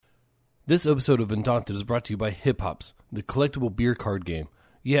This episode of Undaunted is brought to you by Hip Hops, the collectible beer card game.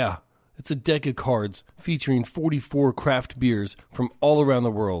 Yeah, it's a deck of cards featuring 44 craft beers from all around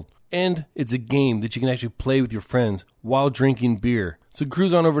the world. And it's a game that you can actually play with your friends while drinking beer. So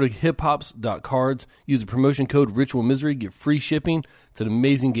cruise on over to hiphops.cards, use the promotion code Ritual Misery, get free shipping. It's an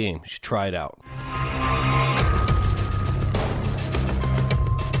amazing game. You should try it out.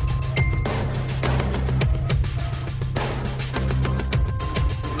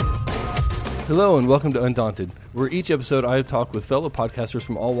 Hello and welcome to Undaunted, where each episode I talk with fellow podcasters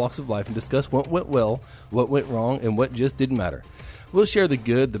from all walks of life and discuss what went well, what went wrong, and what just didn't matter. We'll share the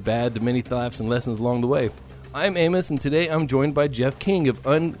good, the bad, the many laughs and lessons along the way. I'm Amos, and today I'm joined by Jeff King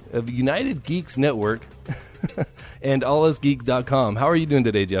of United Geeks Network and allusgeeks.com. How are you doing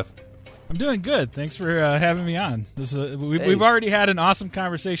today, Jeff? I'm doing good. Thanks for having me on. We've already had an awesome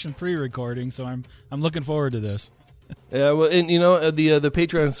conversation pre-recording, so I'm looking forward to this. Yeah, well, and you know the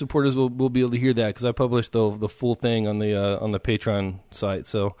Patreon supporters will be able to hear that because I published the full thing on the Patreon site.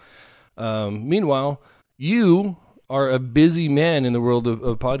 So, meanwhile, you are a busy man in the world of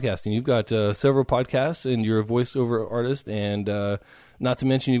podcasting. You've got several podcasts, and you're a voiceover artist, and not to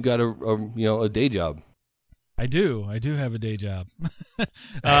mention you've got a day job. I do have a day job,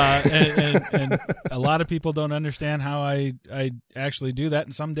 and a lot of people don't understand how I actually do that,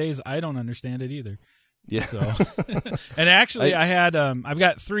 and some days I don't understand it either. Yeah. So, and actually, I've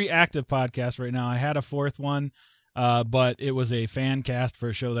got 3 active podcasts right now. I had a 4th one, but it was a fan cast for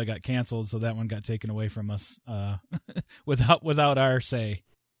a show that got canceled, so that one got taken away from us without our say.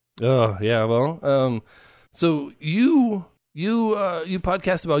 Oh yeah, well, so you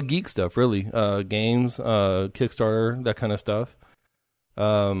podcast about geek stuff, really, games, Kickstarter, that kind of stuff.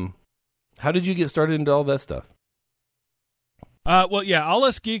 How did you get started into all that stuff? Well, yeah, All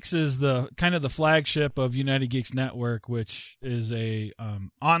Us Geeks is the kind of the flagship of United Geeks Network, which is a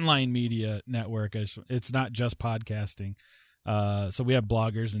online media network. It's not just podcasting. So we have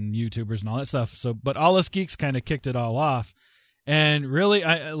bloggers and YouTubers and all that stuff. But All Us Geeks kind of kicked it all off. And really,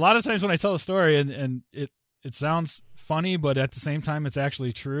 a lot of times when I tell a story, and it sounds funny, but at the same time, it's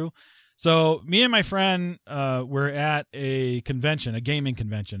actually true. So me and my friend were at a convention, a gaming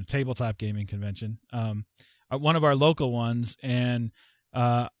convention, a tabletop gaming convention. One of our local ones, and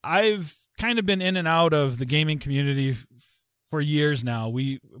I've kind of been in and out of the gaming community for years now.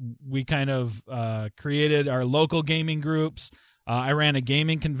 We kind of created our local gaming groups. I ran a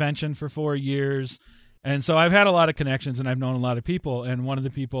gaming convention for 4 years, and so I've had a lot of connections, and I've known a lot of people, and one of the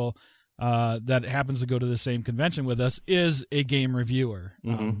people that happens to go to the same convention with us is a game reviewer,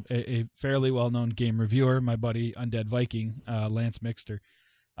 a fairly well-known game reviewer, my buddy Undead Viking, Lance Mixter.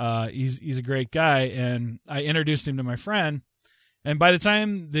 He's a great guy, and I introduced him to my friend. And by the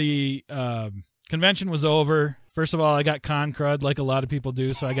time the convention was over, first of all, I got con crud like a lot of people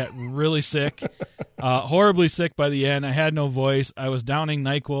do, so I got really sick, horribly sick by the end. I had no voice. I was downing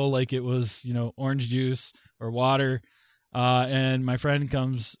NyQuil like it was, orange juice or water. And my friend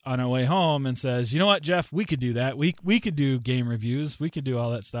comes on our way home and says, "You know what, Jeff? We could do that. We could do game reviews. We could do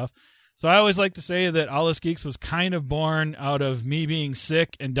all that stuff." So I always like to say that All Us Geeks was kind of born out of me being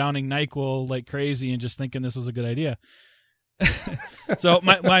sick and downing NyQuil like crazy and just thinking this was a good idea. So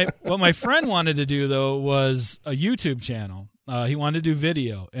what my friend wanted to do, though, was a YouTube channel. He wanted to do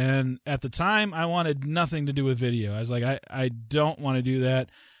video. And at the time, I wanted nothing to do with video. I was like, I don't want to do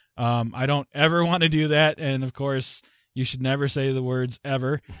that. I don't ever want to do that. And, of course, you should never say the words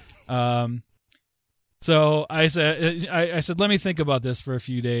ever. So I said, let me think about this for a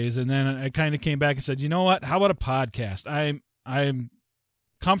few days, and then I kind of came back and said, you know what? How about a podcast? I'm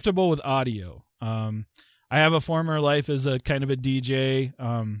comfortable with audio. I have a former life as a kind of a DJ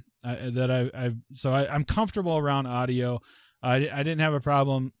so I'm comfortable around audio. I didn't have a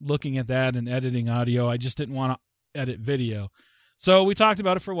problem looking at that and editing audio. I just didn't want to edit video. So we talked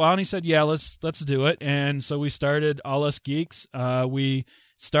about it for a while, and he said, yeah, let's do it. And so we started All Us Geeks. We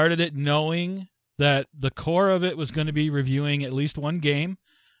started it knowing that the core of it was going to be reviewing at least one game,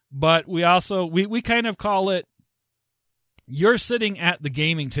 but we also we kind of call it, you're sitting at the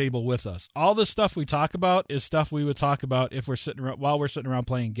gaming table with us. All the stuff we talk about is stuff we would talk about if we're sitting around, while we're sitting around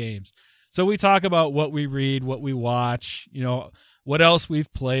playing games. So we talk about what we read, what we watch, what else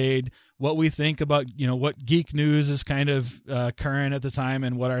we've played, what we think about, what geek news is kind of current at the time,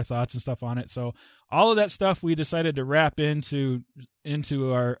 and what our thoughts and stuff on it. So all of that stuff we decided to wrap into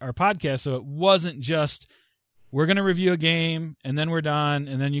our podcast, so it wasn't just we're going to review a game and then we're done,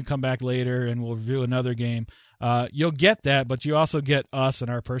 and then you come back later and we'll review another game. You'll get that, but you also get us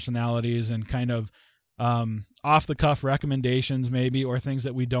and our personalities and kind of off-the-cuff recommendations maybe, or things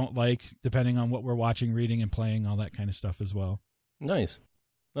that we don't like, depending on what we're watching, reading, and playing, all that kind of stuff as well. Nice.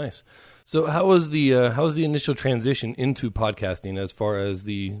 Nice. So how was the initial transition into podcasting as far as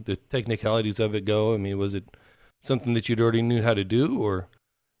the technicalities of it go? I mean, was it something that you'd already knew how to do, or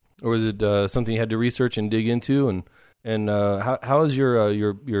was it something you had to research and dig into? And how has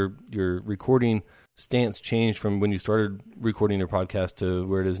your recording stance changed from when you started recording your podcast to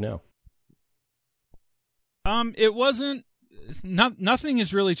where it is now? It wasn't. Nothing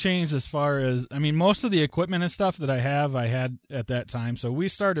has really changed as far as, I mean, most of the equipment and stuff that I had at that time. So we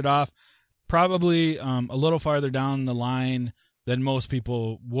started off probably a little farther down the line than most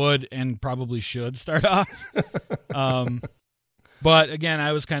people would and probably should start off. But again,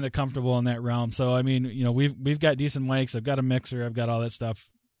 I was kind of comfortable in that realm. So I mean, we've got decent mics. I've got a mixer. I've got all that stuff.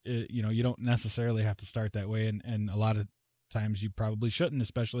 You don't necessarily have to start that way, and a lot of times you probably shouldn't,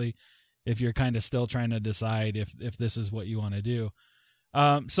 especially if you're kind of still trying to decide if this is what you want to do.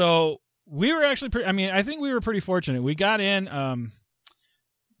 So we were actually I think we were pretty fortunate. We got in,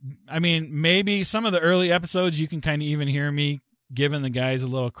 maybe some of the early episodes you can kind of even hear me giving the guys a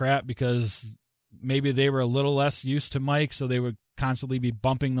little crap because maybe they were a little less used to mics, so they would constantly be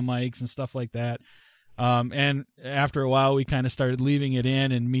bumping the mics and stuff like that. And after a while, we kind of started leaving it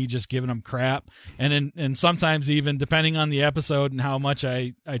in and me just giving them crap. And sometimes even depending on the episode and how much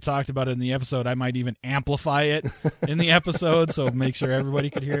I talked about it in the episode, I might even amplify it in the episode. So make sure everybody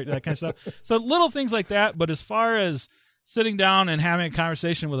could hear it, that kind of stuff. So little things like that. But as far as sitting down and having a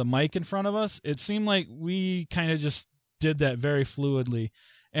conversation with a mic in front of us, it seemed like we kind of just did that very fluidly.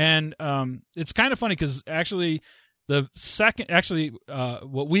 And it's kind of funny because actually the second,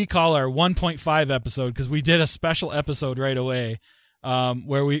 what we call our 1.5 episode, because we did a special episode right away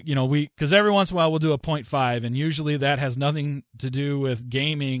where because every once in a while we'll do a 0.5, and usually that has nothing to do with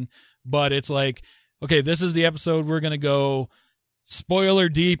gaming, but it's like, okay, this is the episode we're going to go spoiler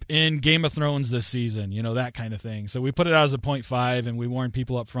deep in Game of Thrones this season, that kind of thing. So we put it out as a 0.5, and we warn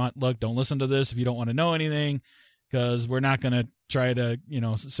people up front, look, don't listen to this if you don't want to know anything, because we're not going to try to,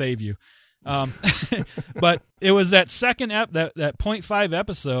 save you. But it was that second that 0.5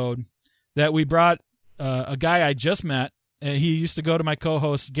 episode that we brought a guy I just met. He used to go to my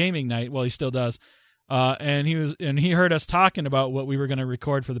co-host gaming night. Well, he still does. And he heard us talking about what we were going to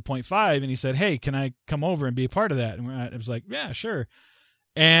record for the 0.5, and he said, "Hey, can I come over and be a part of that?" And I was like, "Yeah, sure."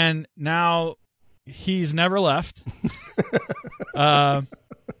 And now he's never left.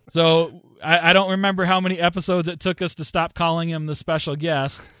 So I don't remember how many episodes it took us to stop calling him the special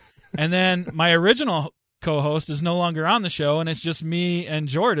guest. And then my original co-host is no longer on the show, and it's just me and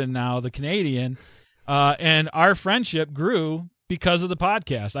Jordan now, the Canadian. And our friendship grew because of the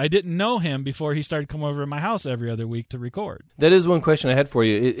podcast. I didn't know him before he started coming over to my house every other week to record. That is one question I had for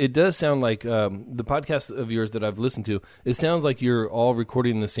you. It does sound like the podcast of yours that I've listened to, it sounds like you're all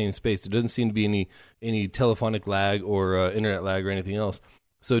recording in the same space. There doesn't seem to be any telephonic lag or internet lag or anything else.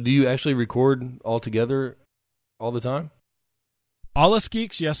 So do you actually record all together all the time? All us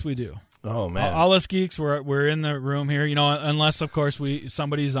geeks, yes, we do. Oh man, all us geeks, we're in the room here. Unless of course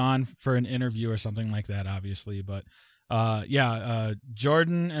somebody's on for an interview or something like that, obviously. But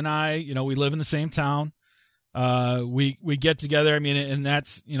Jordan and I, we live in the same town. We get together. I mean, and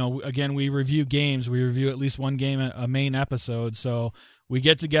that's again, we review games. We review at least one game a main episode. So we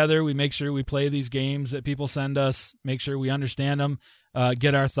get together. We make sure we play these games that people send us. Make sure we understand them.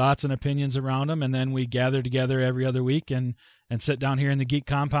 Get our thoughts and opinions around them, and then we gather together every other week and sit down here in the Geek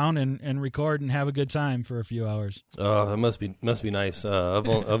Compound and record and have a good time for a few hours. Oh, it must be nice. I've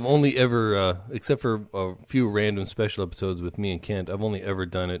only ever, except for a few random special episodes with me and Kent, I've only ever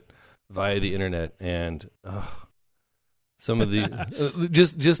done it via the internet, and some of the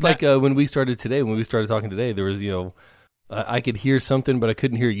just like when we started talking today, there was I could hear something, but I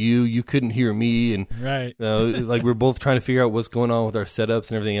couldn't hear you. You couldn't hear me, and right, like we're both trying to figure out what's going on with our setups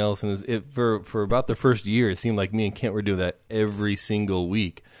and everything else. And for about the first year, it seemed like me and Kent were doing that every single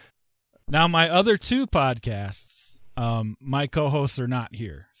week. Now, my other two podcasts, my co-hosts are not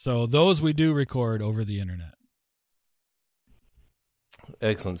here, so those we do record over the internet.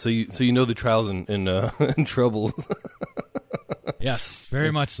 Excellent. So you know the trials and troubles. Yes,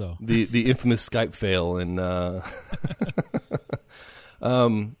 very much so. The infamous Skype fail and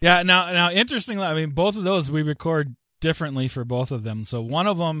yeah. Now, interestingly, I mean, both of those we record differently for both of them. So one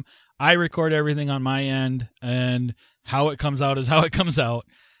of them, I record everything on my end, and how it comes out is how it comes out.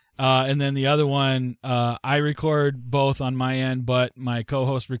 And then the other one, I record both on my end, but my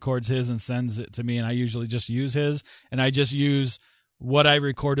co-host records his and sends it to me, and I usually just use his, and I just use what I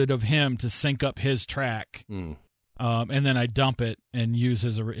recorded of him to sync up his track. and then I dump it and use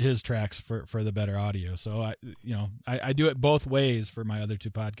his tracks for the better audio. So I do it both ways for my other 2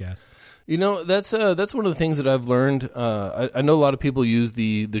 podcasts. That's one of the things that I've learned. I know a lot of people use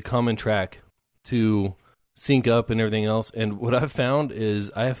the common track to sync up and everything else, and what I've found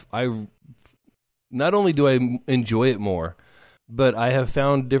is I not only do I enjoy it more, but I have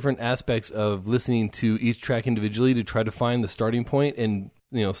found different aspects of listening to each track individually to try to find the starting point and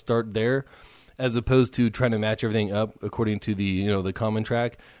start there, as opposed to trying to match everything up according to the common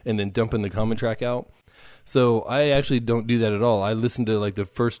track and then dumping the common track out. So I actually don't do that at all. I listen to like the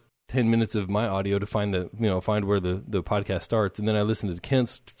first 10 minutes of my audio to find find where the podcast starts, and then I listen to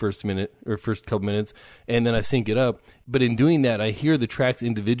Kent's first couple minutes, and then I sync it up. But in doing that, I hear the tracks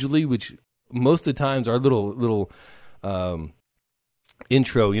individually, which most of the times our little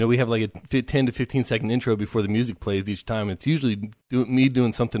intro, we have like a 10 to 15 second intro before the music plays each time. It's usually me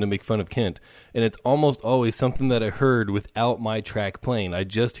doing something to make fun of Kent, and it's almost always something that I heard without my track playing. I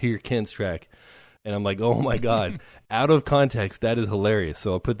just hear Kent's track, and I'm like, oh my God, out of context, that is hilarious.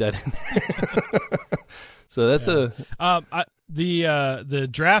 So I'll put that in there. So that's the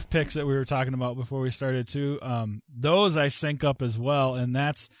draft picks that we were talking about before we started too. Those I sync up as well, and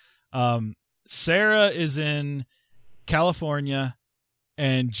that's Sarah is in California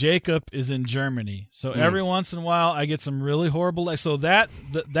and Jacob is in Germany. So every once in a while I get some really horrible so that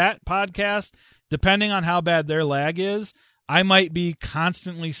podcast, depending on how bad their lag is, I might be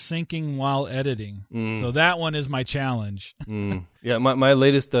constantly syncing while editing. So that one is my challenge. Yeah, my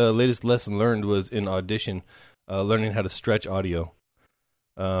latest lesson learned was in Audition, learning how to stretch audio.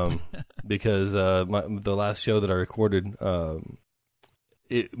 Because the last show that I recorded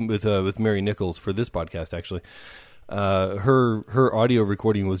with Mary Nichols for this podcast, actually, her audio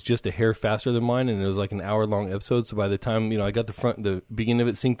recording was just a hair faster than mine, and it was like an hour-long episode. So by the time I got the beginning of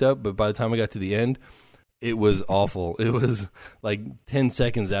it synced up, but by the time I got to the end, it was awful. It was like 10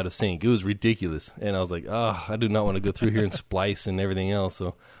 seconds out of sync. It was ridiculous. And I was like, I do not want to go through here and splice and everything else.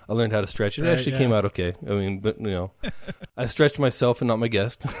 So I learned how to stretch it. It actually came out okay. I mean, but, I stretched myself and not my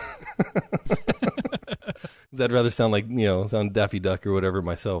guest. Because I'd rather sound like, sound Daffy Duck or whatever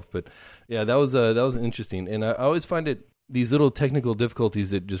myself. But, yeah, that was interesting. And I always find these little technical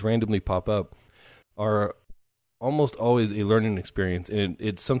difficulties that just randomly pop up are almost always a learning experience, and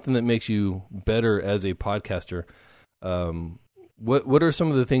it's something that makes you better as a podcaster. What are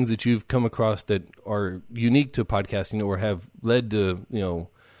some of the things that you've come across that are unique to podcasting or have led to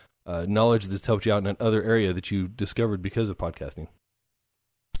knowledge that's helped you out in another area that you discovered because of podcasting?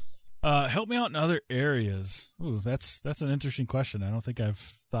 Help me out in other areas. Ooh, that's an interesting question. I don't think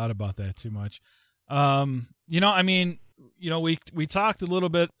I've thought about that too much. We talked a little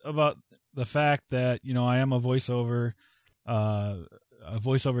bit about the fact that, I am a voiceover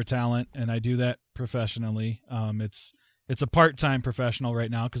talent, and I do that professionally. It's a part-time professional right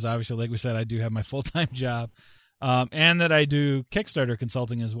now because obviously, like we said, I do have my full-time job, and that I do Kickstarter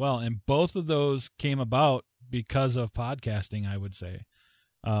consulting as well. And both of those came about because of podcasting, I would say.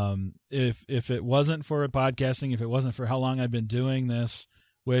 If it wasn't for podcasting, if it wasn't for how long I've been doing this,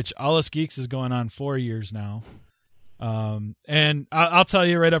 which All Us Geeks is going on 4 years now. And I'll tell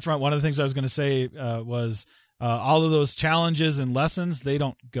you right up front, one of the things I was going to say was all of those challenges and lessons, they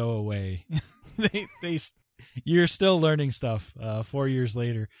don't go away. You're still learning stuff 4 years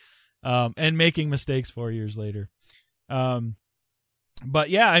later, and making mistakes 4 years later. But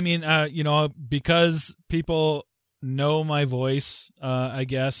yeah, because people know my voice, I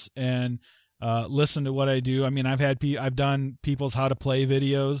guess, and listen to what I do. I've done people's how to play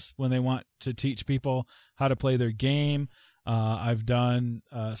videos when they want to teach people how to play their game. I've done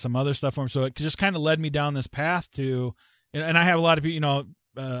some other stuff for them. So it just kind of led me down this path to, and I have a lot of people,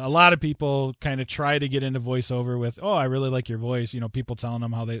 a lot of people kind of try to get into voiceover with, oh, I really like your voice. People telling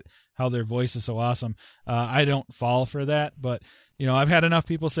them how their voice is so awesome. I don't fall for that, but I've had enough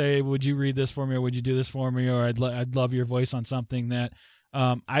people say, would you read this for me, or would you do this for me, or I'd love your voice on something, that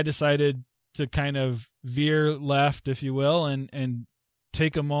I decided to kind of veer left, if you will, and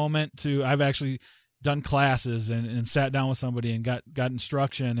take a moment to, I've actually done classes and sat down with somebody and got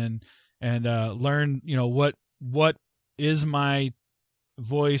instruction and learned, what is my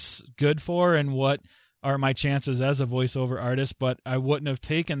voice good for and what are my chances as a voiceover artist. But I wouldn't have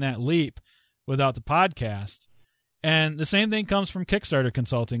taken that leap without the podcast. And the same thing comes from Kickstarter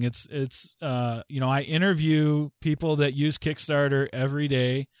consulting. It's I interview people that use Kickstarter every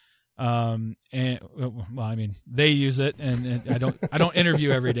day. They use it, and I don't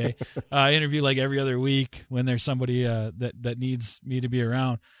interview every day. I interview like every other week when there's somebody that needs me to be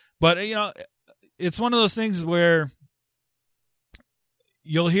around. But it's one of those things where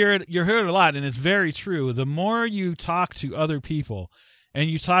you'll hear it a lot, and it's very true. The more you talk to other people and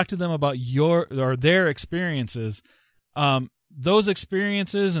you talk to them about their experiences, those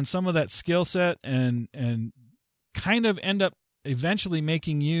experiences and some of that skill set and kind of end up eventually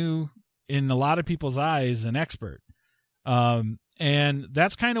making you, in a lot of people's eyes, an expert. And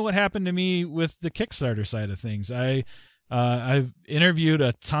that's kind of what happened to me with the Kickstarter side of things. I've interviewed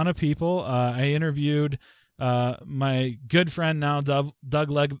a ton of people. I interviewed my good friend now, Doug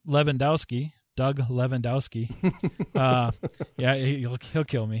Lewandowski. Yeah, he'll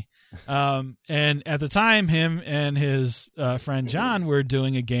kill me. And at the time, him and his friend John were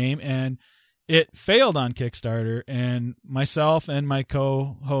doing a game, and it failed on Kickstarter. And myself and my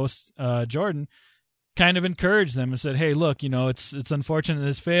co-host Jordan kind of encouraged them and said, "Hey, look, it's unfortunate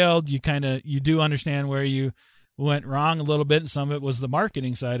this failed. You do understand where you went wrong a little bit, and some of it was the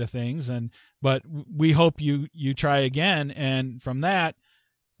marketing side of things, but we hope you try again." And from that,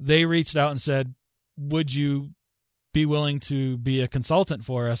 they reached out and said, "Would you be willing to be a consultant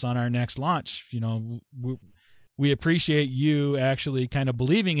for us on our next launch? We appreciate you actually kind of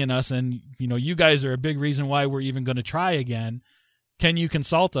believing in us, and you guys are a big reason why we're even going to try again. Can you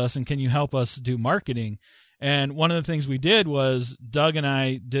consult us, and can you help us do marketing?" And one of the things we did was Doug and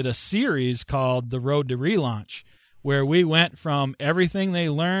I did a series called The Road to Relaunch, where we went from everything they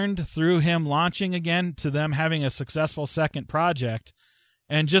learned through him launching again to them having a successful second project.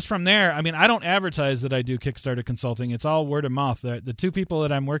 And just from there, I mean, I don't advertise that I do Kickstarter consulting. It's all word of mouth. The two people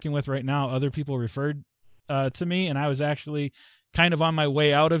that I'm working with right now, other people referred to me, and I was actually kind of on my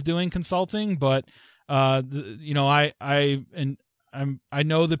way out of doing consulting. But I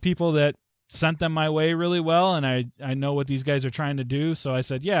know the people that sent them my way really well, and I know what these guys are trying to do. So I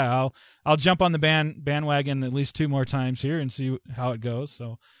said, yeah, I'll jump on the bandwagon at least 2 more times here and see how it goes.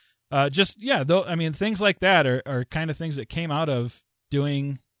 So things like that are kind of things that came out of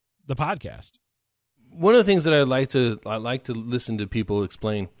doing the podcast. One of the things that I like to listen to people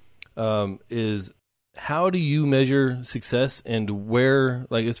explain is, how do you measure success, and where,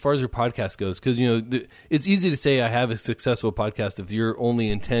 like, as far as your podcast goes? Because it's easy to say I have a successful podcast if your only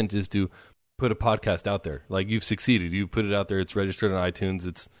intent is to put a podcast out there. Like, you've succeeded, you put it out there, it's registered on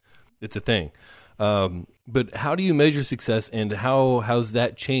iTunes, it's a thing. But how do you measure success, and how's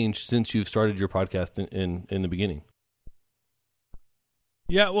that changed since you've started your podcast in the beginning?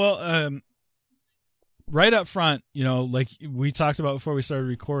 Yeah, well, right up front, like we talked about before we started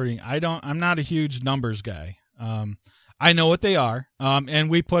recording, I'm not a huge numbers guy. I know what they are, and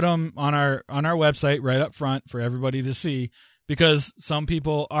we put them on our website right up front for everybody to see, because some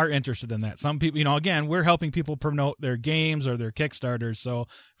people are interested in that. Some people, again, we're helping people promote their games or their Kickstarters, so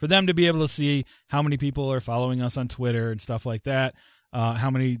for them to be able to see how many people are following us on Twitter and stuff like that, how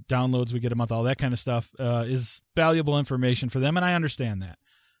many downloads we get a month, all that kind of stuff is valuable information for them, and I understand that.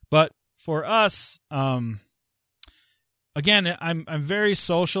 But for us, again, I'm very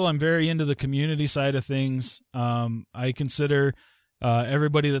social. I'm very into the community side of things. I consider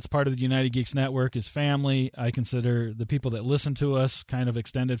everybody that's part of the United Geeks Network is family. I consider the people that listen to us kind of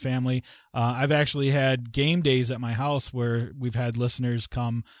extended family. I've actually had game days at my house where we've had listeners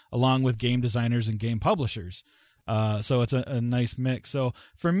come along with game designers and game publishers. So it's a nice mix. So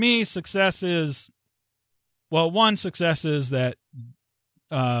for me, success is that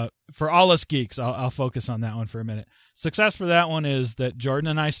for all us geeks, I'll focus on that one for a minute. Success for that one is that Jordan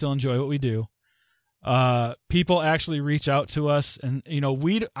and I still enjoy what we do. People actually reach out to us, and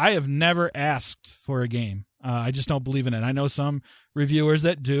I have never asked for a game. I just don't believe in it. I know some reviewers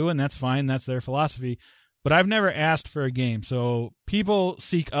that do, and that's fine. That's their philosophy. But I've never asked for a game. So people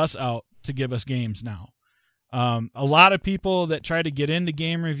seek us out to give us games now. A lot of people that try to get into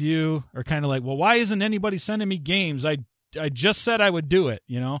game review are kind of like, well, why isn't anybody sending me games? I just said I would do it,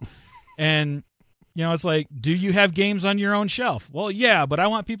 and it's like, do you have games on your own shelf? Well, yeah, but I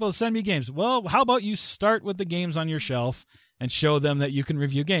want people to send me games. Well, how about you start with the games on your shelf and show them that you can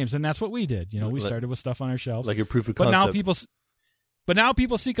review games? And that's what we did. We started with stuff on our shelves, like a proof of concept. But now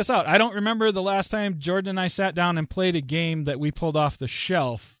people seek us out. I don't remember the last time Jordan and I sat down and played a game that we pulled off the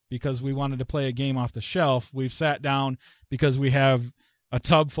shelf because we wanted to play a game off the shelf. We've sat down because we have a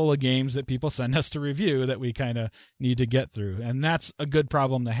tub full of games that people send us to review that we kind of need to get through. And that's a good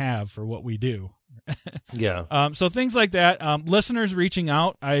problem to have for what we do. Yeah. So things like that, listeners reaching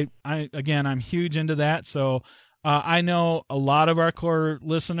out. I'm huge into that. So I know a lot of our core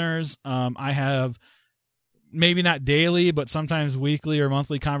listeners. I have maybe not daily, but sometimes weekly or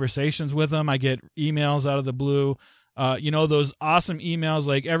monthly conversations with them. I get emails out of the blue. Those awesome emails,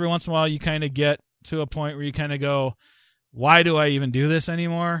 like every once in a while you kind of get to a point where you kind of go, why do I even do this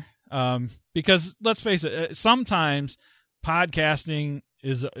anymore? Because let's face it, sometimes podcasting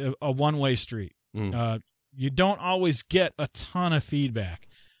is a one-way street. You don't always get a ton of feedback.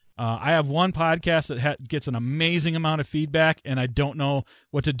 I have one podcast that gets an amazing amount of feedback, and I don't know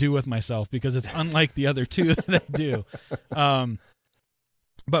what to do with myself because it's unlike the other two that I do.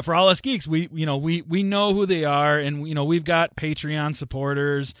 But for All Us Geeks, we know who they are, and we've got Patreon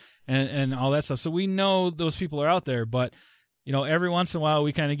supporters and all that stuff, so we know those people are out there. But every once in a while,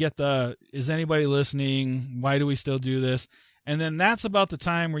 we kind of get is anybody listening? Why do we still do this? And then that's about the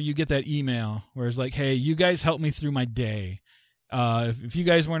time where you get that email where it's like, hey, you guys helped me through my day. If you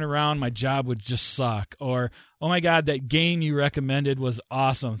guys weren't around, my job would just suck. Or, oh my God, that game you recommended was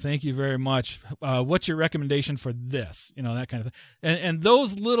awesome. Thank you very much. What's your recommendation for this? That kind of thing. And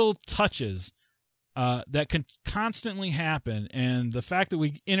those little touches that can constantly happen, and the fact that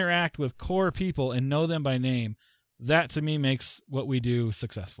we interact with core people and know them by name, that to me makes what we do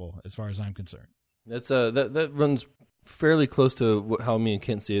successful, as far as I'm concerned. That's that runs fairly close to how me and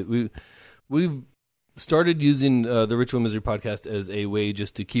Kent see it. We've started using the Ritual Misery podcast as a way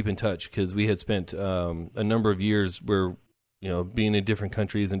just to keep in touch, because we had spent a number of years where, being in different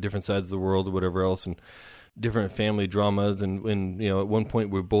countries and different sides of the world or whatever else, and different family dramas. And when, at one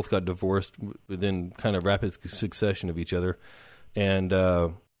point we both got divorced within kind of rapid succession of each other. And,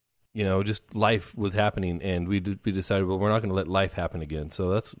 just life was happening, and we decided, well, we're not going to let life happen again.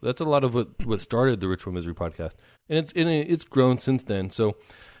 So that's a lot of what started the Ritual Misery podcast. And it's grown since then. So,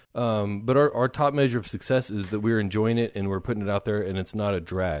 but our top measure of success is that we're enjoying it and we're putting it out there, and it's not a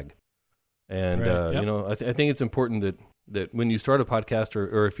drag. And, right. Yep. I think it's important that when you start a podcast,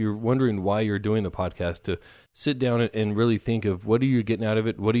 or if you're wondering why you're doing the podcast, to sit down and really think of what are you getting out of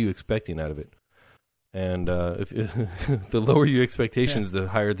it? What are you expecting out of it? And if the lower your expectations, the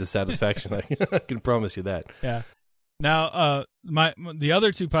higher the satisfaction. I can promise you that. Yeah. Now, the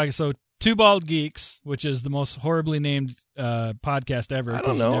other two podcasts, so Two Bald Geeks, which is the most horribly named podcast ever. I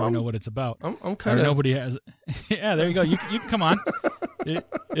don't know. You never know what it's about. I'm kind of... Nobody has... Yeah, there you go. You can come on.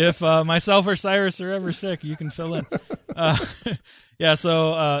 If myself or Cyrus are ever sick, you can fill in.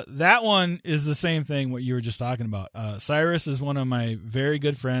 So that one is the same thing, what you were just talking about. Cyrus is one of my very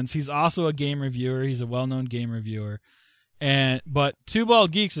good friends. He's also a game reviewer. He's a well-known game reviewer. But Two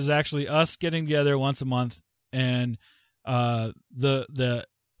Bald Geeks is actually us getting together once a month, and the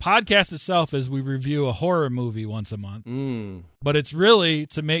podcast itself is we review a horror movie once a month. But it's really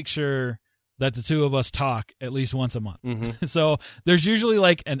to make sure that the two of us talk at least once a month. Mm-hmm. So there's usually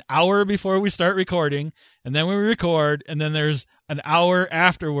like an hour before we start recording, and then we record, and then there's an hour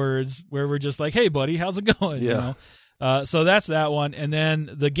afterwards where we're just like, hey, buddy, how's it going? Yeah. So that's that one. And then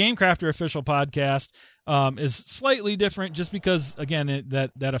the Game Crafter official podcast is slightly different, just because, again,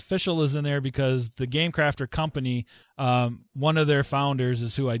 that official is in there because the Game Crafter company, one of their founders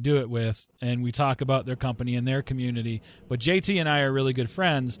is who I do it with, and we talk about their company and their community. But JT and I are really good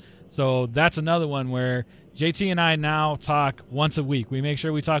friends, so that's another one where JT and I now talk once a week. We make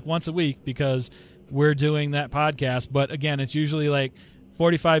sure we talk once a week because we're doing that podcast. But again, it's usually like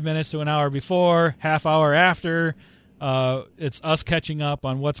 45 minutes to an hour before, half hour after. It's us catching up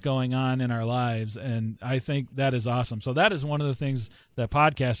on what's going on in our lives, and I think that is awesome. So that is one of the things that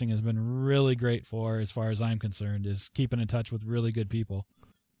podcasting has been really great for, as far as I'm concerned, is keeping in touch with really good people.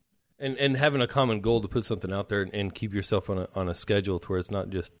 And having a common goal to put something out there and keep yourself on a schedule to where it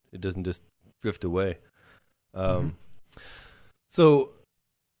doesn't just drift away. So,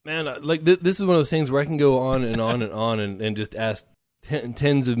 man, like this is one of those things where I can go on and on and on and just ask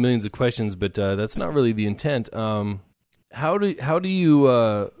tens of millions of questions, but that's not really the intent. How do you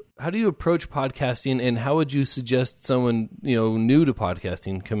approach podcasting, and how would you suggest someone new to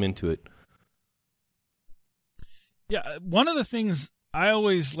podcasting come into it? Yeah, one of the things I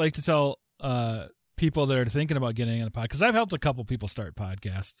always like to tell people that are thinking about getting in a podcast, because I've helped a couple people start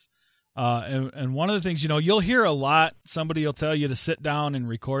podcasts, and one of the things, you'll hear a lot. Somebody will tell you to sit down and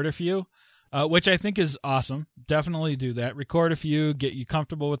record a few, which I think is awesome. Definitely do that. Record a few, get you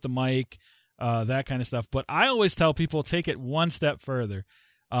comfortable with the mic. That kind of stuff. But I always tell people, take it one step further.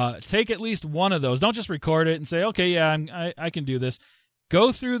 Take at least one of those. Don't just record it and say, okay, yeah, I can do this.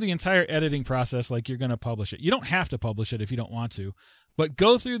 Go through the entire editing process like you're going to publish it. You don't have to publish it if you don't want to, but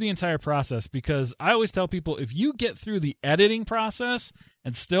go through the entire process, because I always tell people, if you get through the editing process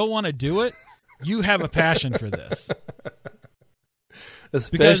and still want to do it, you have a passion for this.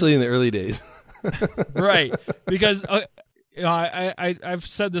 Especially in the early days. Right. Because... I've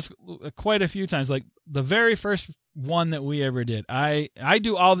said this quite a few times. Like the very first one that we ever did, I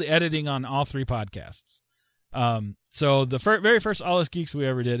do all the editing on all three podcasts. So the very first All Us Geeks we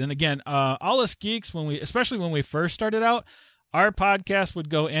ever did, and again, All Us Geeks, especially when we first started out, our podcast would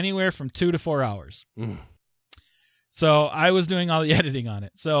go anywhere from 2 to 4 hours. So I was doing all the editing on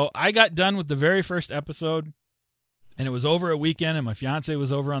it. So I got done with the very first episode, and it was over a weekend, and my fiance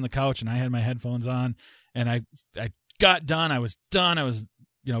was over on the couch, and I had my headphones on, and I got done. I was done. I was,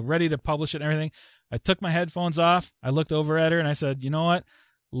 ready to publish it and everything. I took my headphones off. I looked over at her, and I said, you know what?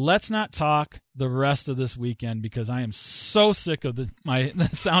 Let's not talk the rest of this weekend because I am so sick of the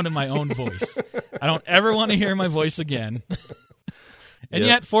sound of my own voice. I don't ever want to hear my voice again. And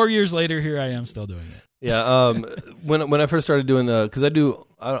yet 4 years later, here I am still doing it. Yeah. When I first started doing, cause I'm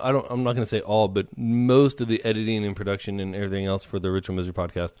not going to say all, but most of the editing and production and everything else for the Ritual Misery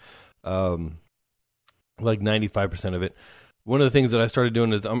podcast, like 95% of it. One of the things that I started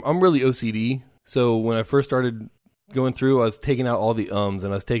doing is I'm really OCD. So when I first started going through, I was taking out all the ums,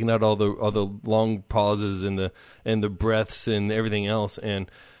 and I was taking out all the long pauses and the breaths and everything else.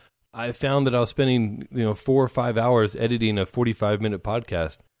 And I found that I was spending 4 or 5 hours editing a 45-minute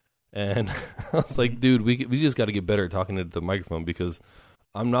podcast, and I was like, dude, we just got to get better at talking into the microphone because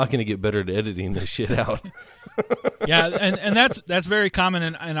I'm not going to get better at editing this shit out. Yeah, and that's very common.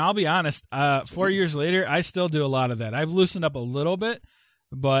 And I'll be honest, 4 years later, I still do a lot of that. I've loosened up a little bit,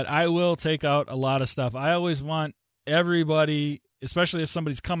 but I will take out a lot of stuff. I always want everybody, especially if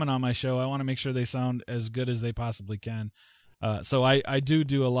somebody's coming on my show, I want to make sure they sound as good as they possibly can. So I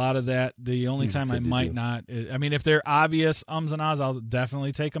do a lot of that. The only time I might not, if they're obvious ums and ahs, I'll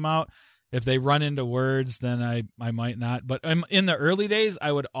definitely take them out. If they run into words, then I might not. But in the early days,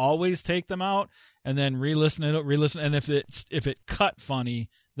 I would always take them out and then re-listen. And if it cut funny,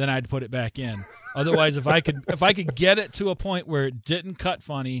 then I'd put it back in. Otherwise, if I could get it to a point where it didn't cut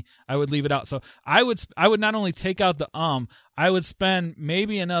funny, I would leave it out. So I would not only take out the I would spend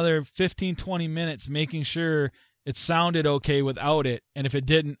maybe another 15, 20 minutes making sure it sounded okay without it. And if it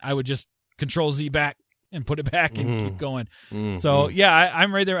didn't, I would just Control Z back and put it back and keep going. So yeah,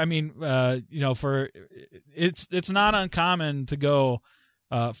 I'm right there. It's not uncommon to go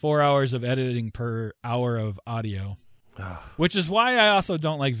 4 hours of editing per hour of audio. Which is why I also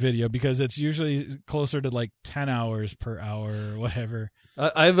don't like video, because it's usually closer to like 10 hours per hour or whatever.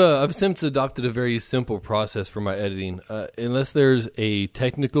 I've since adopted a very simple process for my editing. Unless there's a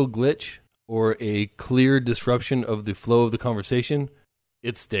technical glitch or a clear disruption of the flow of the conversation,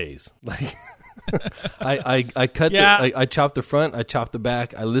 it stays. Like I cut I chop the front, I chop the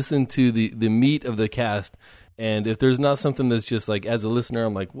back, I listen to the meat of the cast, and if there's not something that's just like, as a listener,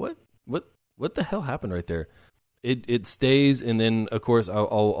 I'm like, what the hell happened right there? It stays, and then of course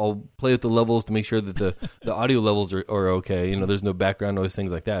I'll play with the levels to make sure that the audio levels are okay. There's no background noise,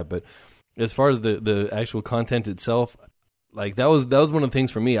 things like that. But as far as the actual content itself, like that was one of the things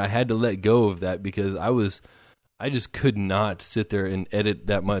for me. I had to let go of that because I just could not sit there and edit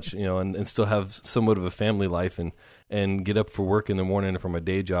that much, and still have somewhat of a family life and get up for work in the morning and for my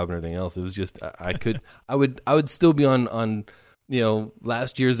day job and everything else. It was just I would still be on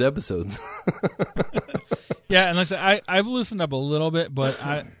last year's episodes. Yeah, and like I said, I've loosened up a little bit, but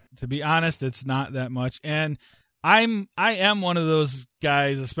to be honest, it's not that much. And I am one of those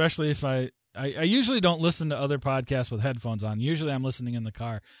guys, especially if I usually don't listen to other podcasts with headphones on. Usually I'm listening in the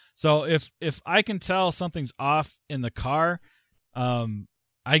car. So if I can tell something's off in the car,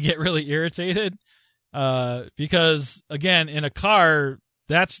 I get really irritated because, again, in a car,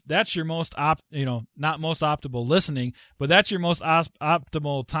 that's your most not most optimal listening, but that's your most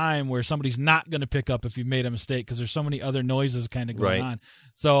optimal time where somebody's not going to pick up if you made a mistake because there's so many other noises kind of going on.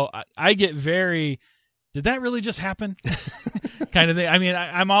 So I get very, did that really just happen? kind of thing. I mean,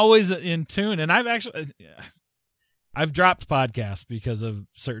 I'm always in tune, and I've dropped podcasts because of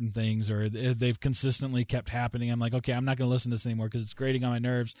certain things, or they've consistently kept happening. I'm like, okay, I'm not going to listen to this anymore because it's grating on my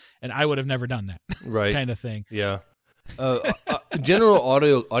nerves, and I would have never done that. Right. Kind of thing. Yeah. General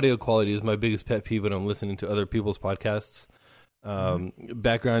audio quality is my biggest pet peeve when I'm listening to other people's podcasts.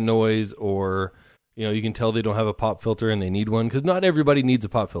 Background noise, or you can tell they don't have a pop filter and they need one, because not everybody needs a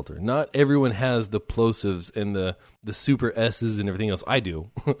pop filter. Not everyone has the plosives and the super S's and everything else. I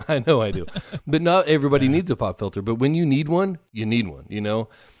do. I know I do. But not everybody needs a pop filter. But when you need one, you need one,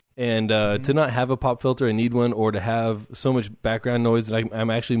 And to not have a pop filter and need one, or to have so much background noise that I'm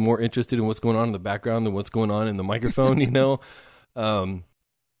actually more interested in what's going on in the background than what's going on in the microphone,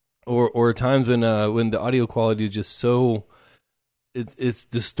 or times when the audio quality is just so it's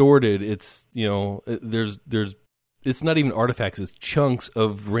distorted. It's there's it's not even artifacts. It's chunks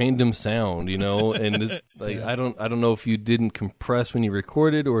of random sound, and it's like I don't know if you didn't compress when you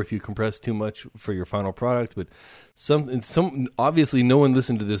recorded or if you compressed too much for your final product, but some obviously no one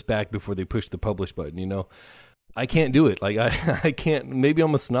listened to this back before they pushed the publish button. I can't do it. Like I can't. Maybe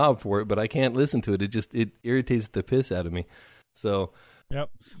I'm a snob for it, but I can't listen to it. It irritates the piss out of me. So yep,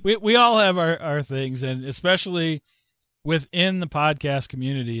 we all have our things, and especially within the podcast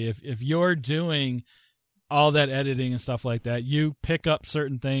community, if you're doing all that editing and stuff like that, you pick up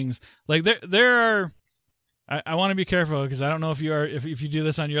certain things. Like there are, I want to be careful because I don't know if you do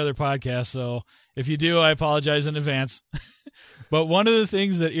this on your other podcast. So if you do, I apologize in advance. But one of the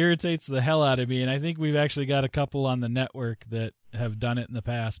things that irritates the hell out of me, and I think we've actually got a couple on the network that have done it in the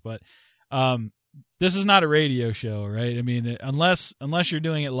past, but this is not a radio show, right? I mean, unless you're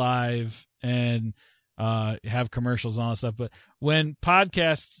doing it live and have commercials and all that stuff. But when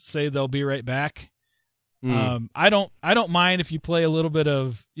podcasts say they'll be right back, I don't mind if you play a little bit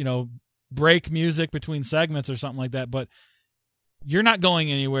of, break music between segments or something like that, but you're not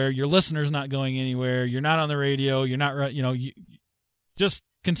going anywhere. Your listener's not going anywhere. You're not on the radio. You're not, you just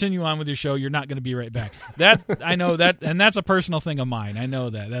continue on with your show. You're not going to be right back. That I know that, and that's a personal thing of mine. I know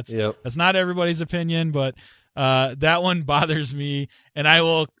that. That's not everybody's opinion, but that one bothers me, and I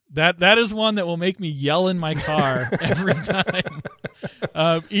will. That is one that will make me yell in my car every time.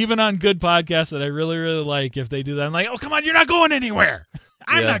 Even on good podcasts that I really, really like, if they do that, I'm like, oh, come on, you're not going anywhere.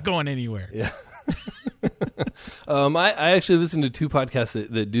 I'm not going anywhere. Yeah. I actually listen to two podcasts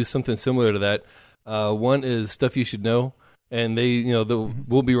that do something similar to that. One is Stuff You Should Know, and they,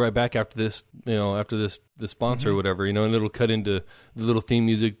 we'll be right back after this, after the sponsor or whatever, and it'll cut into the little theme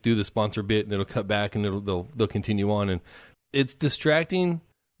music, do the sponsor bit, and it'll cut back, and they'll continue on, and it's distracting.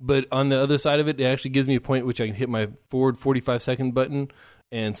 But on the other side of it, it actually gives me a point which I can hit my forward 45-second button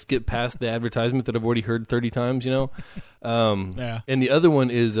and skip past the advertisement that I've already heard 30 times, Yeah. And the other one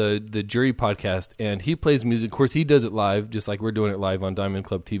is the Jury podcast, and he plays music. Of course, he does it live, just like we're doing it live on Diamond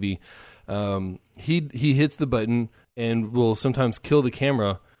Club TV. He hits the button and will sometimes kill the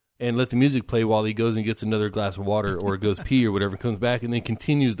camera and let the music play while he goes and gets another glass of water or goes pee or whatever, comes back, and then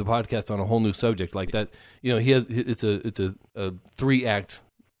continues the podcast on a whole new subject like that. It's a 3-act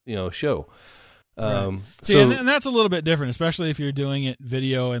show. Right. See, and that's a little bit different, especially if you're doing it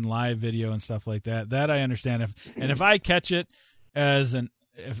video and live video and stuff like that. That I understand. If I catch it as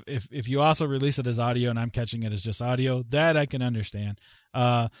if you also release it as audio and I'm catching it as just audio, that I can understand.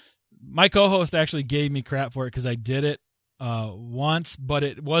 My co-host actually gave me crap for it because I did it once, but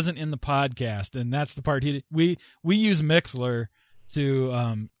it wasn't in the podcast, and that's the part we use Mixler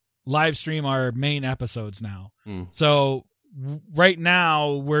to live stream our main episodes now. So right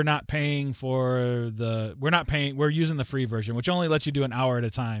now we're using the free version, which only lets you do an hour at a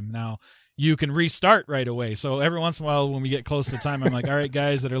time. Now you can restart right away. So every once in a while when we get close to time, I'm like, all right,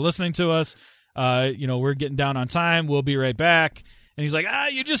 guys that are listening to us, we're getting down on time. We'll be right back. And he's like,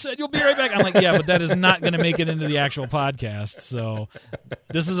 you just said you'll be right back. I'm like, yeah, but that is not going to make it into the actual podcast. So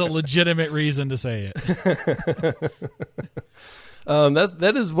this is a legitimate reason to say it.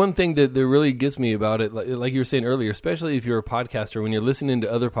 That is one thing that really gets me about it. Like you were saying earlier, especially if you're a podcaster, when you're listening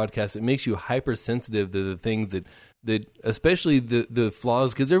to other podcasts, it makes you hypersensitive to the things that especially the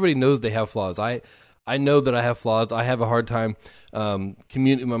flaws, because everybody knows they have flaws. I know that I have flaws. I have a hard time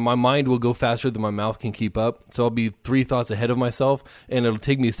my mind will go faster than my mouth can keep up. So I'll be 3 thoughts ahead of myself, and it'll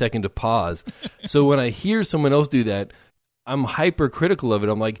take me a second to pause. So when I hear someone else do that, I'm hypercritical of it.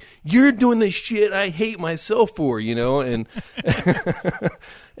 I'm like, you're doing the shit I hate myself for, and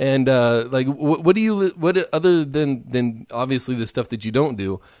and what other than obviously the stuff that you don't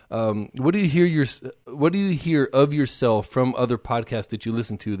do, what do you hear of yourself from other podcasts that you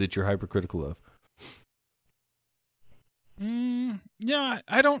listen to that you're hypercritical of? Yeah,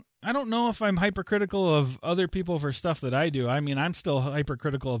 I don't know if I'm hypercritical of other people for stuff that I do. I mean, I'm still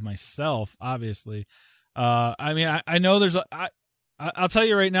hypercritical of myself, obviously. I know I'll tell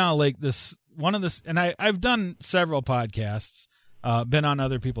you right now, like and I've done several podcasts, been on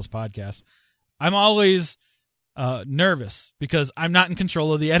other people's podcasts. I'm always nervous because I'm not in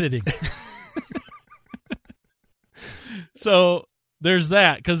control of the editing. So there's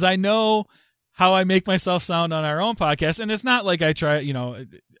that, because I know how I make myself sound on our own podcast, and it's not like I try,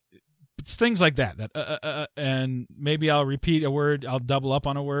 it's things like that and maybe I'll repeat a word, I'll double up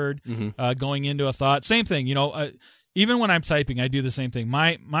on a word, going into a thought. Same thing, even when I'm typing, I do the same thing.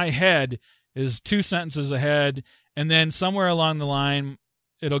 My head is 2 sentences ahead, and then somewhere along the line,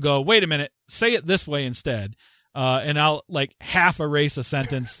 it'll go, wait a minute, say it this way instead. And I'll like half erase a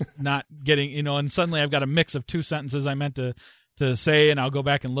sentence, not getting, and suddenly I've got a mix of 2 sentences I meant to say, and I'll go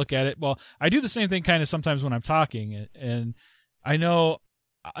back and look at it. Well, I do the same thing kind of sometimes when I'm talking, and I know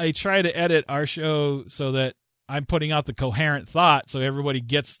I try to edit our show so that I'm putting out the coherent thought, so everybody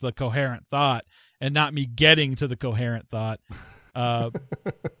gets the coherent thought and not me getting to the coherent thought.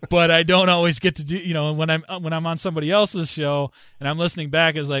 But I don't always get to do, when I'm on somebody else's show and I'm listening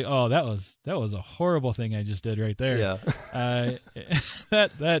back, it's like, oh, that was a horrible thing I just did right there. Yeah.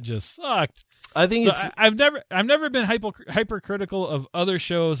 That just sucked. I think so it's. I've never been hypercritical of other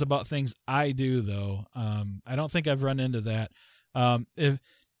shows about things I do though. I don't think I've run into that. If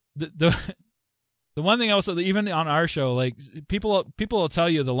the one thing also, even on our show, like people will tell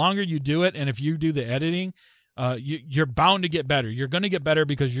you the longer you do it, and if you do the editing, you're bound to get better. You're going to get better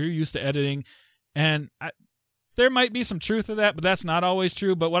because you're used to editing, and there might be some truth to that, but that's not always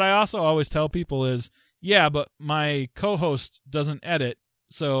true. But what I also always tell people is, yeah, but my co-host doesn't edit.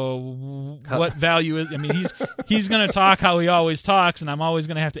 So what value is? I mean, he's going to talk how he always talks, and I'm always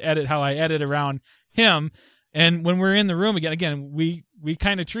going to have to edit how I edit around him. And when we're in the room again, we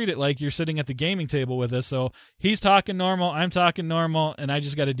kind of treat it like you're sitting at the gaming table with us. So he's talking normal, I'm talking normal, and I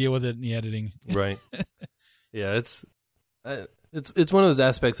just got to deal with it in the editing. Right. Yeah, it's one of those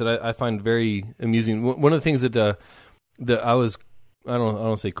aspects that I find very amusing. One of the things that I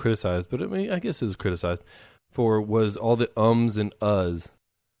don't say criticized, but I guess it was criticized for was all the ums and uhs.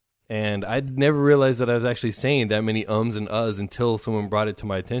 And I'd never realized that I was actually saying that many ums and uhs until someone brought it to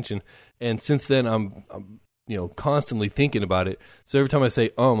my attention. And since then, I'm constantly thinking about it. So every time I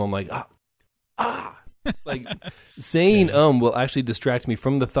say I'm like, like saying will actually distract me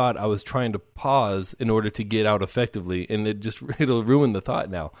from the thought I was trying to pause in order to get out effectively. And it'll ruin the thought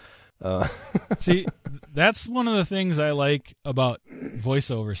now. See, that's one of the things I like about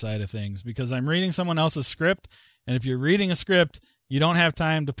voiceover side of things, because I'm reading someone else's script. And if you're reading a script, you don't have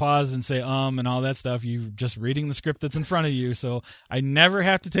time to pause and say and all that stuff. You're just reading the script that's in front of you. So I never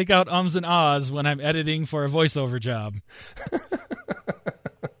have to take out ums and ahs when I'm editing for a voiceover job.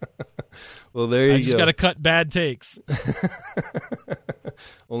 Well, there you go. I just got to cut bad takes.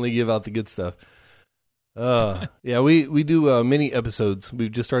 Only give out the good stuff. Yeah, we do mini episodes.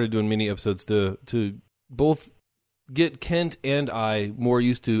 We've just started doing mini episodes to both get Kent and I more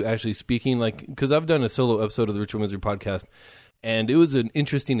used to actually speaking, like, because I've done a solo episode of the Ritual Misery podcast, and it was an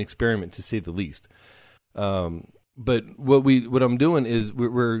interesting experiment to say the least. But what I'm doing is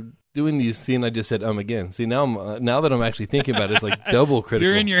we're doing these. See, and I just said again. See, now that I'm actually thinking about it, it's like double critical.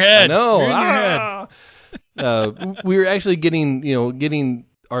 You're in your head. No, you're in your head. We're actually getting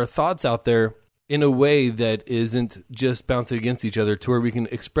our thoughts out there in a way that isn't just bouncing against each other, to where we can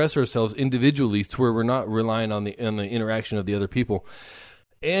express ourselves individually, to where we're not relying on the interaction of the other people.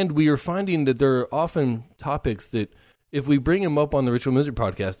 And we are finding that there are often topics that, if we bring them up on the Ritual Misery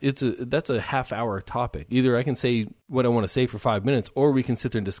podcast, that's a half-hour topic. Either I can say what I want to say for 5 minutes, or we can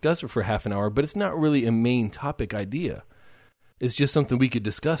sit there and discuss it for half an hour, but it's not really a main topic idea. It's just something we could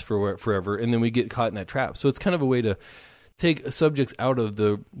discuss for forever, and then we get caught in that trap. So it's kind of a way to take subjects out of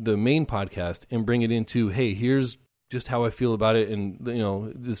the main podcast and bring it into, hey, here's just how I feel about it, and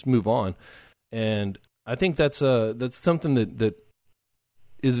just move on. And I think that's something that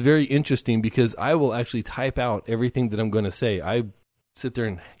is very interesting, because I will actually type out everything that I'm going to say. I sit there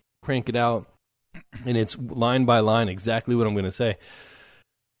and crank it out, and it's line by line exactly what I'm going to say.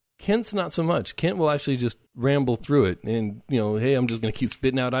 Kent's not so much. Kent will actually just ramble through it, and hey, I'm just going to keep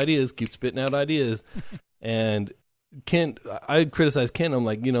spitting out ideas, and Kent, I criticize Kent. I'm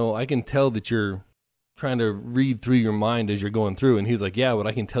like, I can tell that you're trying to read through your mind as you're going through, and he's like, yeah, but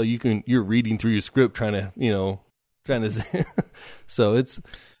I can tell you're reading through your script, trying to say. So it's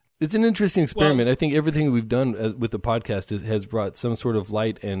an interesting experiment. I think everything we've done with the podcast has brought some sort of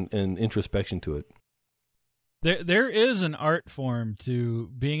light and introspection to it. There is an art form to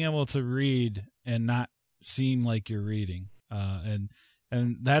being able to read and not seem like you're reading, and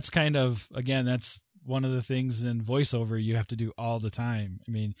that's kind of, again, that's one of the things in voiceover you have to do all the time.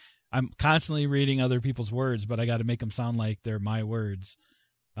 I mean, I'm constantly reading other people's words, but I got to make them sound like they're my words.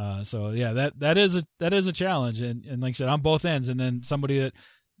 So yeah, that is a challenge, and like I said, on both ends. And then somebody that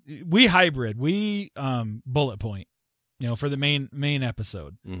we hybrid, we bullet point, for the main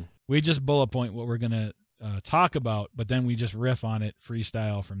episode, we just bullet point what we're gonna talk about, but then we just riff on it,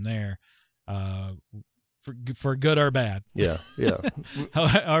 freestyle from there, for good or bad. Yeah.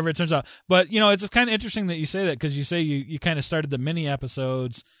 However it turns out. But it's kind of interesting that you say that, because you say you kind of started the mini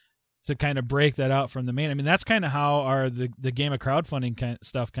episodes to kind of break that out from the main. I mean, that's kind of how the game of crowdfunding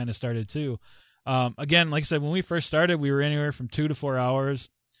stuff kind of started too. Again, like I said, when we first started, we were anywhere from 2 to 4 hours.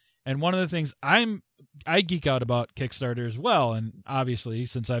 And one of the things I geek out about Kickstarter as well, and obviously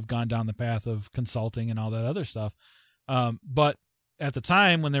since I've gone down the path of consulting and all that other stuff. But at the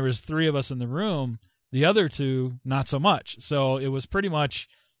time when there was 3 of us in the room, the other 2 not so much. So it was pretty much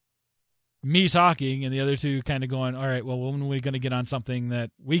me talking and the other 2 kind of going, all right, well, when are we going to get on something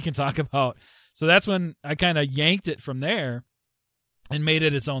that we can talk about? So that's when I kind of yanked it from there and made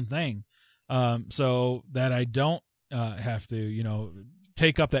it its own thing, so that I don't have to,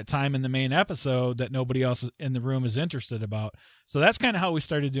 take up that time in the main episode that nobody else in the room is interested about. So that's kind of how we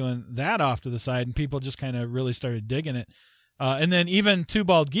started doing that off to the side, and people just kind of really started digging it. And then even Two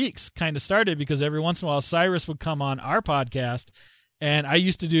Bald Geeks kind of started because every once in a while Cyrus would come on our podcast, and I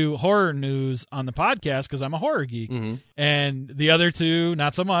used to do horror news on the podcast because I'm a horror geek. Mm-hmm. And the other two,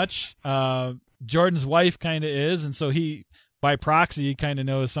 not so much. Jordan's wife kind of is, and so he, by proxy, kind of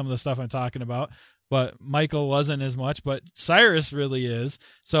knows some of the stuff I'm talking about. But Michael wasn't as much, but Cyrus really is.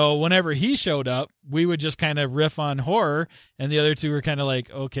 So whenever he showed up, we would just kind of riff on horror, and the other two were kind of like,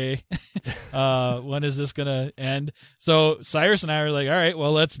 okay, when is this going to end? So Cyrus and I were like, all right,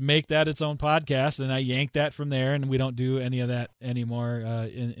 well, let's make that its own podcast, and I yanked that from there, and we don't do any of that anymore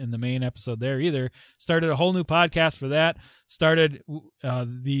in the main episode there either. Started a whole new podcast for that. Started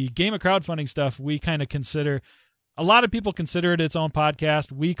the game of crowdfunding stuff we kind of consider. A lot of people consider it its own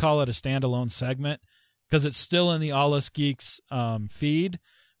podcast. We call it a standalone segment because it's still in the All Us Geeks feed.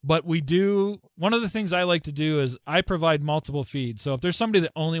 But we do, one of the things I like to do is I provide multiple feeds. So if there's somebody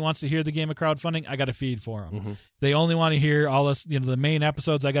that only wants to hear the game of crowdfunding, I got a feed for them. Mm-hmm. If they only want to hear all us, the main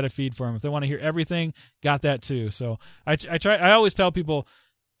episodes, I got a feed for them. If they want to hear everything, got that too. So I always tell people,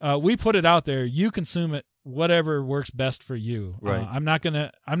 we put it out there. You consume it, whatever works best for you. Right. I'm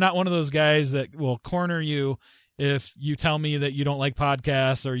not one of those guys that will corner you if you tell me that you don't like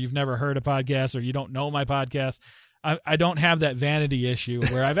podcasts or you've never heard a podcast or you don't know my podcast. I don't have that vanity issue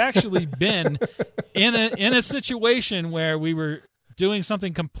where I've actually been in a situation where we were doing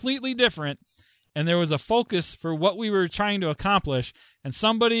something completely different and there was a focus for what we were trying to accomplish, and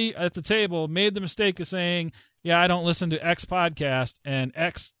somebody at the table made the mistake of saying, yeah, I don't listen to X podcast, and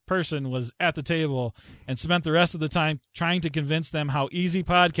X person was at the table and spent the rest of the time trying to convince them how easy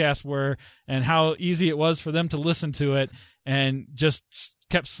podcasts were and how easy it was for them to listen to it, and just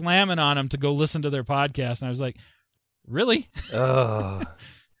kept slamming on them to go listen to their podcast. And I was like, really? Oh,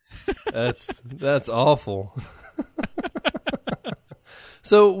 that's awful.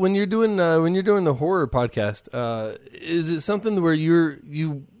 So when you're doing the horror podcast, is it something where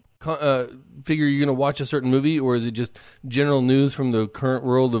you figure you're going to watch a certain movie, or is it just general news from the current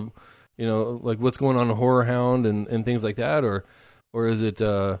world of, like what's going on in Horror Hound and things like that, or is it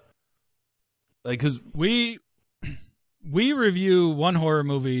like, because we review one horror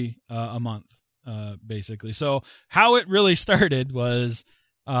movie a month, basically. So how it really started was,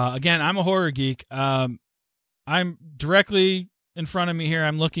 again, I'm a horror geek. I'm directly in front of me here.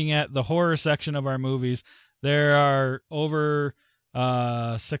 I'm looking at the horror section of our movies. There are over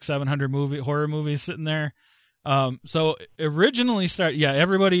 600-700 horror movies sitting there. So originally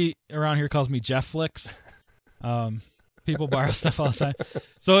everybody around here calls me Jeff Flicks. People borrow stuff all the time.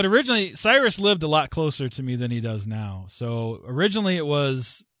 So Cyrus lived a lot closer to me than he does now. So originally it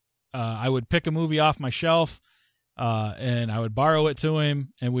was, I would pick a movie off my shelf, and I would borrow it to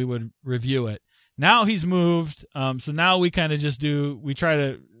him and we would review it. Now he's moved. So now we kind of just we try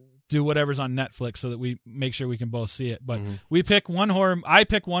to do whatever's on Netflix so that we make sure we can both see it. But I pick one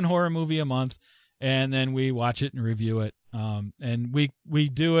horror movie a month, and then we watch it and review it. And we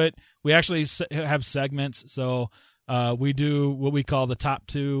do it. We actually have segments. So we do what we call the top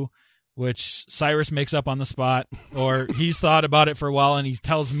two, which Cyrus makes up on the spot, or he's thought about it for a while and he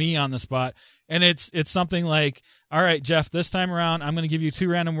tells me on the spot. And it's something like, all right, Jeff, this time around, I'm going to give you 2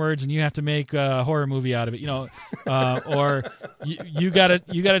 random words and you have to make a horror movie out of it, or you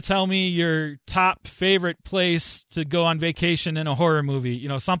gotta tell me your top favorite place to go on vacation in a horror movie,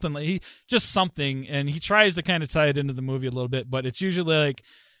 something like something. And he tries to kind of tie it into the movie a little bit, but it's usually like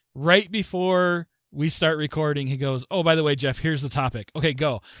right before we start recording, he goes, oh, by the way, Jeff, here's the topic. Okay,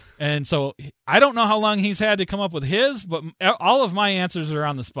 go. And so I don't know how long he's had to come up with his, but all of my answers are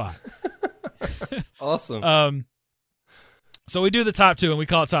on the spot. Awesome. So we do the top 2, and we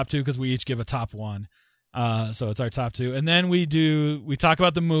call it top 2 because we each give a top 1. So it's our top 2. And then we talk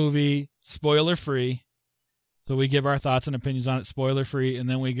about the movie spoiler free. So we give our thoughts and opinions on it spoiler free, and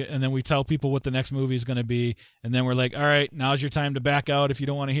then we tell people what the next movie is going to be, and then we're like, all right, now's your time to back out if you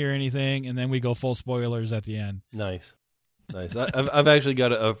don't want to hear anything, and then we go full spoilers at the end. Nice. I've actually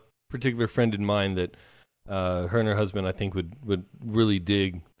got a particular friend in mind that her and her husband, I think, would really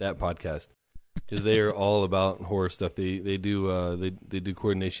dig that podcast, because they are all about horror stuff. They do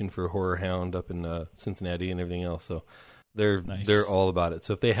coordination for Horror Hound up in Cincinnati and everything else. So they're all about it.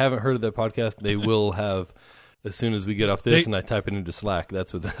 So if they haven't heard of that podcast, they will have. As soon as we get off this and I type it into Slack,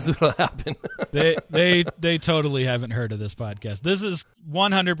 that's what'll happen. they totally haven't heard of this podcast. This is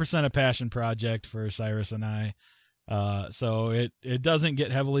 100% a passion project for Cyrus and I. So it doesn't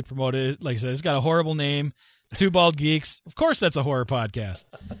get heavily promoted. Like I said, it's got a horrible name. Two Bald Geeks. Of course, that's a horror podcast.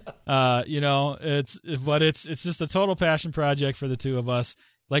 It's just a total passion project for the two of us.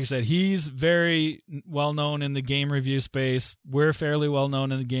 Like I said, he's very well known in the game review space. We're fairly well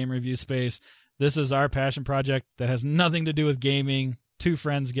known in the game review space. This is our passion project that has nothing to do with gaming. Two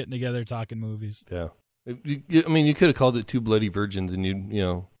friends getting together talking movies. Yeah, you could have called it Two Bloody Virgins, and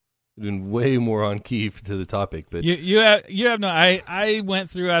you'd been way more on key to the topic. But you have no. I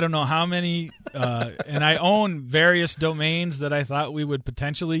went through I don't know how many, and I own various domains that I thought we would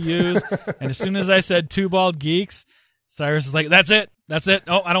potentially use. And as soon as I said Two Bald Geeks, Cyrus is like, "That's it.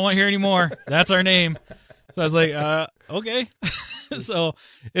 Oh, I don't want to hear any more. That's our name." So I was like, "Okay." So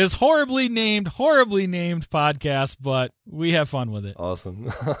it's horribly named podcast, but we have fun with it.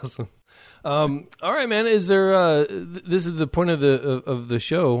 Awesome. All right, man. Is there? This is the point of the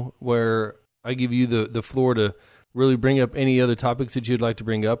show where I give you the floor to really bring up any other topics that you'd like to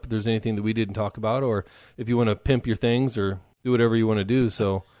bring up. If there's anything that we didn't talk about, or if you want to pimp your things or do whatever you want to do.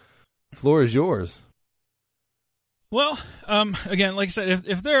 So, the floor is yours. Well, again, like I said,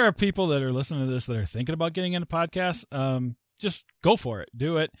 if there are people that are listening to this that are thinking about getting into podcasts, just go for it.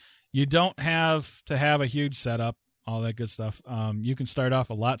 Do it. You don't have to have a huge setup, all that good stuff. You can start off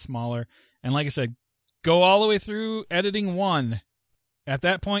a lot smaller. And like I said, go all the way through editing one. At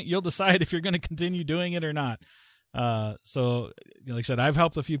that point, you'll decide if you're going to continue doing it or not. So, like I said, I've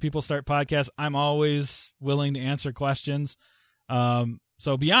helped a few people start podcasts. I'm always willing to answer questions.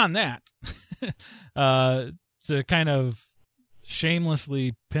 So beyond that, to kind of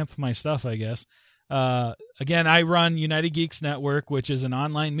shamelessly pimp my stuff, I guess. Again, I run United Geeks Network, which is an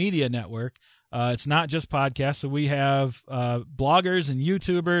online media network. It's not just podcasts. So we have bloggers and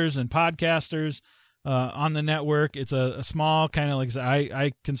YouTubers and podcasters on the network. It's a small kind of like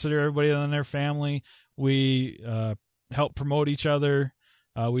I consider everybody in their family. We help promote each other.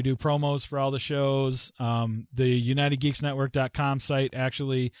 We do promos for all the shows. The UnitedGeeksNetwork.com site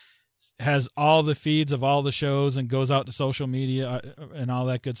actually has all the feeds of all the shows and goes out to social media and all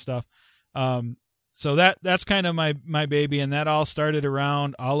that good stuff. So that's kind of my baby, and that all started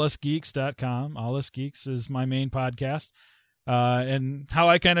around allusgeeks.com. All Us Geeks is my main podcast. And how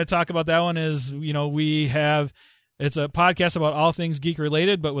I kind of talk about that one is, it's a podcast about all things geek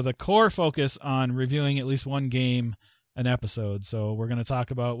related, but with a core focus on reviewing at least one game an episode. So we're going to talk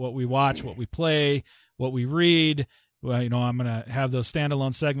about what we watch, what we play, what we read. Well, I'm going to have those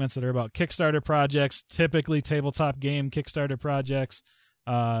standalone segments that are about Kickstarter projects, typically tabletop game Kickstarter projects.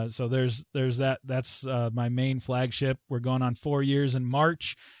 So there's that. That's my main flagship. We're going on 4 years in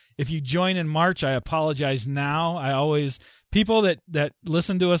March. If you join in March, I apologize now. People that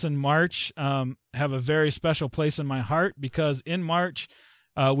listen to us in March have a very special place in my heart, because in March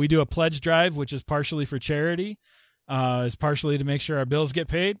we do a pledge drive, which is partially for charity, is partially to make sure our bills get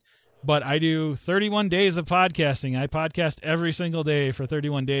paid. But I do 31 days of podcasting. I podcast every single day for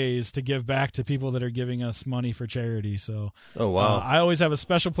 31 days to give back to people that are giving us money for charity. So, oh wow, I always have a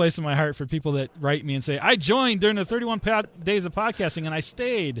special place in my heart for people that write me and say, "I joined during the 31 days of podcasting and I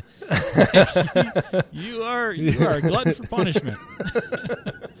stayed." you are a glutton for punishment.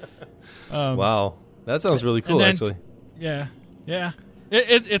 Wow, that sounds really cool. Actually, yeah.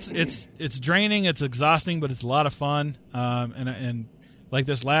 It's draining. It's exhausting, but it's a lot of fun. And like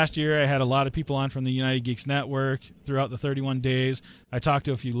this last year, I had a lot of people on from the United Geeks Network throughout the 31 days. I talked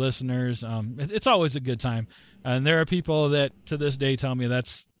to a few listeners. It's always a good time. And there are people that to this day tell me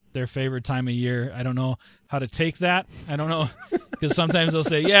that's their favorite time of year. I don't know how to take that. I don't know, because sometimes they'll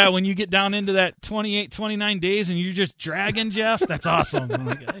say, yeah, when you get down into that 28, 29 days and you're just dragging, Jeff, that's awesome. I'm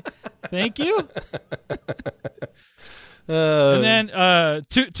like, hey, thank you. And then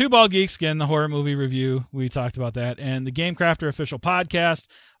Two Bald Geeks, again, the horror movie review. We talked about that. And the Game Crafter official podcast.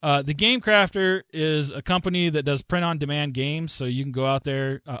 The Game Crafter is a company that does print-on-demand games, so you can go out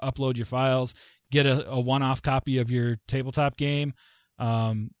there, upload your files, get a one-off copy of your tabletop game.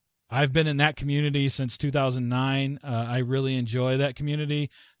 I've been in that community since 2009. I really enjoy that community.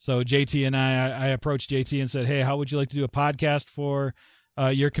 So JT and I approached JT and said, hey, how would you like to do a podcast for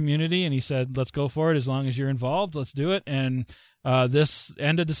your community? And he said, let's go for it. As long as you're involved, let's do it. And this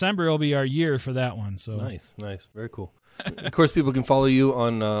end of December will be our year for that one. So nice, very cool. Of course, people can follow you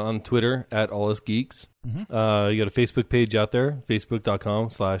on Twitter at allusgeeks. Mm-hmm. You got a Facebook page out there,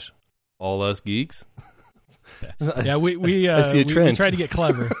 facebook.com/allusgeeks. Yeah, we I see a trend. We try to get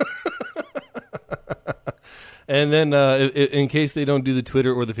clever. And then in case they don't do the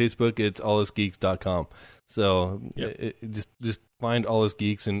Twitter or the Facebook, it's allusgeeks.com. So just find All Us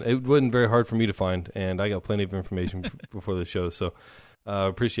Geeks, and it wasn't very hard for me to find, and I got plenty of information before the show, so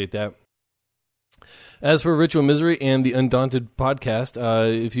appreciate that. As for Ritual Misery and the Undaunted podcast,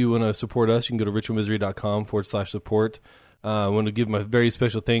 if you want to support us, you can go to ritualmisery.com/support. I want to give my very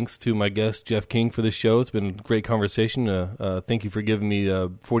special thanks to my guest, Jeff King, for this show. It's been a great conversation. Thank you for giving me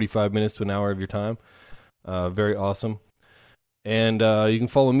 45 minutes to an hour of your time. Very awesome. And you can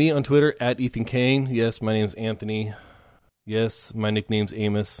follow me on Twitter at Ethan Kane. Yes, my name's Anthony. Yes, my nickname's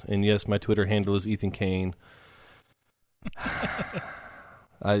Amos. And yes, my Twitter handle is Ethan Kane.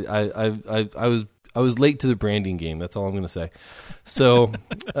 I was late to the branding game. That's all I'm going to say. So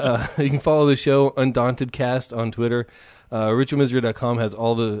you can follow the show Undaunted Cast on Twitter. Ritualmisery.com has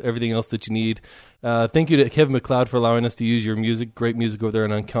everything else that you need. Thank you to Kevin MacLeod for allowing us to use your music. Great music over there on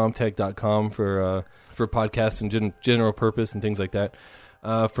uncomtech.com for podcasts and general purpose and things like that.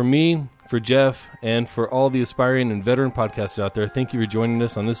 For me, for Jeff, and for all the aspiring and veteran podcasters out there, thank you for joining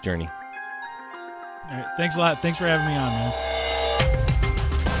us on this journey. All right, thanks a lot. Thanks for having me on, man.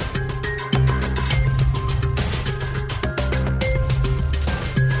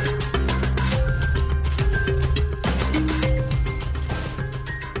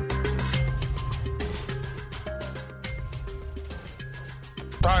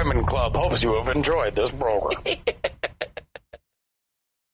 Diamond Club hopes you have enjoyed this program.